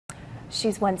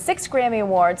She's won 6 Grammy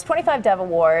Awards, 25 Dove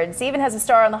Awards, even has a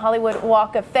star on the Hollywood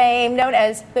Walk of Fame, known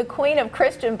as the Queen of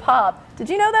Christian Pop. Did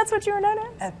you know that's what you were known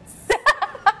as?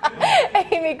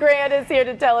 Amy Grant is here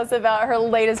to tell us about her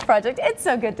latest project. It's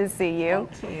so good to see you.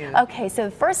 Thank you. Okay, so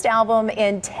the first album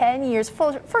in 10 years,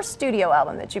 first studio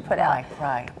album that you put out.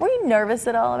 Right. Were you nervous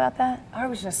at all about that? I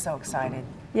was just so excited.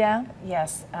 Yeah?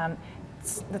 Yes.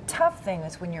 The tough thing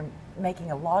is when you're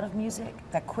making a lot of music,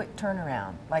 that quick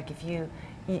turnaround. Like if you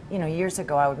know, years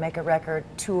ago I would make a record,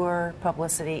 tour,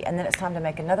 publicity, and then it's time to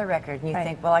make another record, and you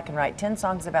think, well, I can write 10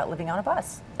 songs about living on a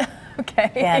bus.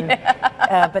 Okay.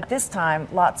 And, but this time,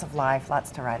 lots of life, lots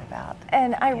to write about.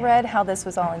 And I read how this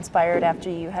was all inspired after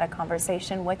you had a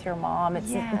conversation with your mom.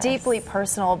 It's deeply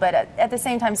personal, but at the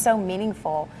same time so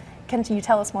meaningful. Can you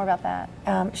tell us more about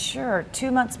that? Sure.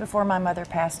 2 months before my mother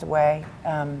passed away,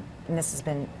 and this has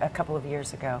been a couple of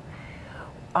years ago,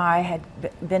 I had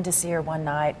been to see her one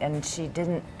night, and she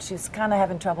was kind of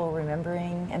having trouble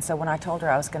remembering, and so when I told her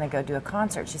I was going to go do a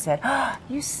concert, she said, "Oh,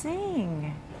 you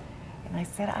sing." And I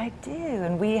said, "I do."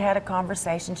 And we had a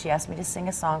conversation. She asked me to sing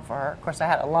a song for her. Of course, I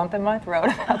had a lump in my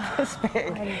throat about this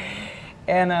big.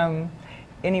 And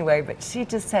anyway, but she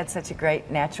just had such a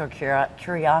great natural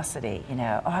curiosity, you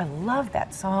know. "Oh, I love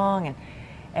that song."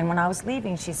 And when I was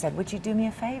leaving, she said, "Would you do me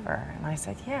a favor?" And I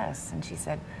said, "Yes." And she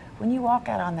said, "When you walk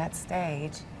out on that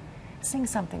stage, sing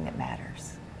something that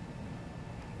matters."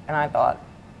 And I thought,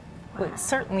 well,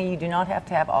 certainly you do not have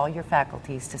to have all your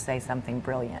faculties to say something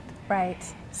brilliant. Right.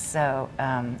 So,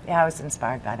 yeah, I was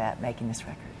inspired by that, making this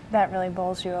record. That really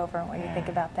bowls you over when you think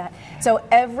about that. So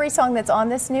every song that's on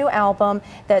this new album,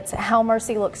 that's How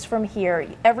Mercy Looks From Here,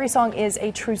 every song is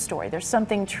a true story. There's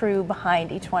something true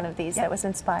behind each one of these that was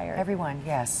inspired. Everyone,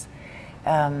 yes.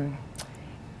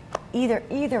 Either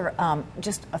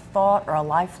just a thought or a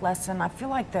life lesson. I feel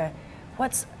like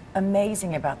what's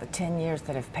amazing about the 10 years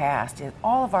that have passed is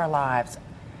all of our lives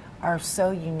are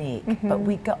so unique, but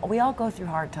we all go through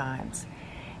hard times.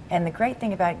 And the great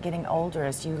thing about getting older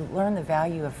is you learn the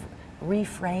value of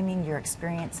reframing your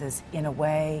experiences in a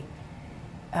way,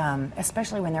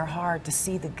 especially when they're hard, to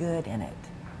see the good in it.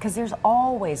 Because there's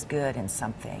always good in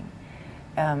something.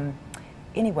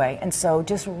 Anyway, and so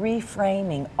just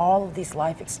reframing all of these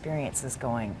life experiences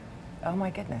going, oh my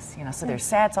goodness, you know, so there's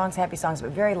sad songs, happy songs,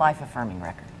 but very life-affirming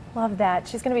record. Love that.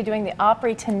 She's going to be doing the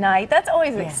Opry tonight. That's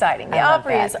always exciting. The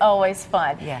Opry is always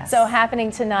fun. Yes. So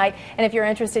happening tonight, and if you're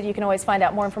interested, you can always find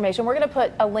out more information. We're going to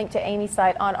put a link to Amy's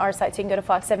site on our site, so you can go to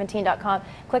fox17.com,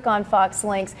 click on Fox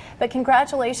Links. But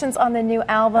congratulations on the new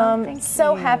album. Thank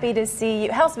so you. happy to see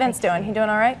you. How's Vince doing? He doing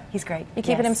all right? He's great. You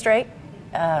keeping him straight?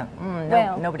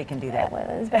 Nobody can do that. Well,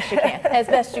 as best you can. As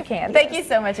best you can. Thank you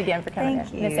so much again for coming in.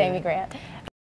 Thank you. Miss Amy Grant.